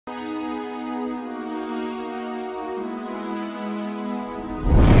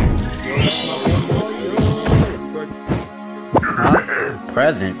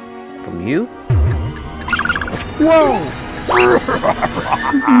present from you? Whoa!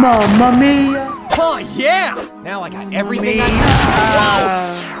 Mamma mia! Oh yeah! Now I got everything I need.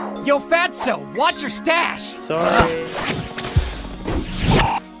 Whoa! Yo, Fatso, watch your stash. Sorry.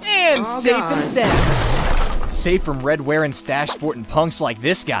 And safe and sound. Safe from red-wearing, stash-sporting punks like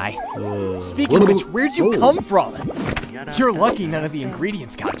this guy. Speaking of which, where'd you come from? You're lucky none of the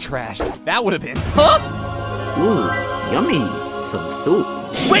ingredients got trashed. That would have been, huh? Ooh, yummy. Some soup.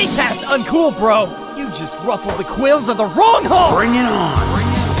 Way past uncool, bro. You just ruffled the quills of the wrong hole. Bring it on.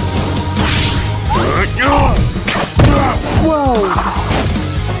 Whoa!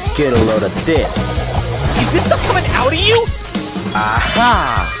 Get a load of this. Is this stuff coming out of you?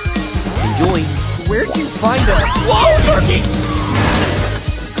 Aha! Enjoy. Where'd you find a... Whoa, turkey!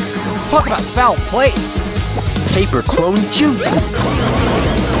 Talk about foul play. Paper clone juice.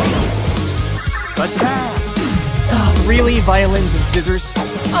 Attack! Really, violins and scissors?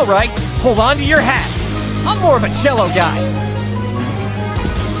 All right, hold on to your hat. I'm more of a cello guy.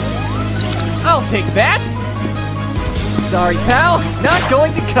 I'll take that. Sorry, pal, not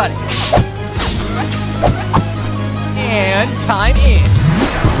going to cut it. And time in.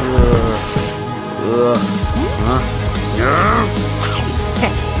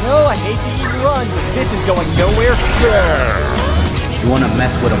 No, I hate to even run, but this is going nowhere. You wanna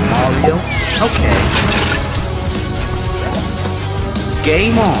mess with a Mario? Okay.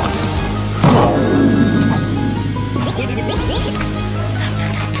 Game on.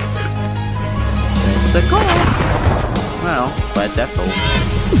 It's a goal. Well, but that's all.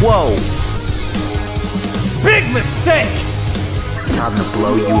 Whoa! Big mistake! Time to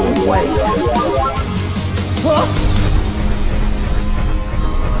blow you away.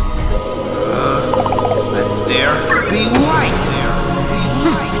 Let there be light!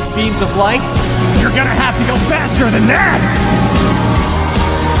 Beams of light? You're gonna have to go faster than that!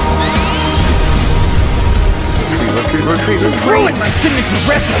 Retreat! Ruined my signature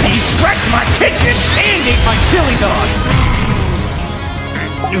recipe, wrecked my kitchen, and ate my chili dog!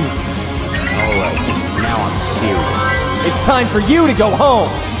 Alright, now I'm serious. It's time for you to go home!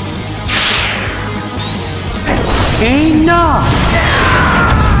 Enough!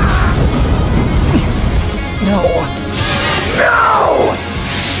 No! No!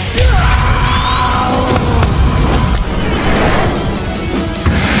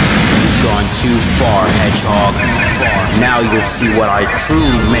 You've gone too far, Hedgehog. Now you'll see what I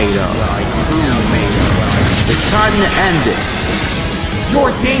truly made of. It's time to end this.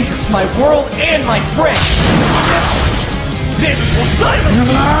 Your danger to my world and my friends! This will silence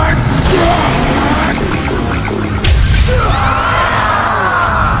you!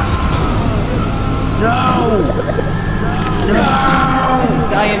 No!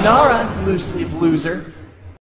 Sayonara, loose-leaf loser.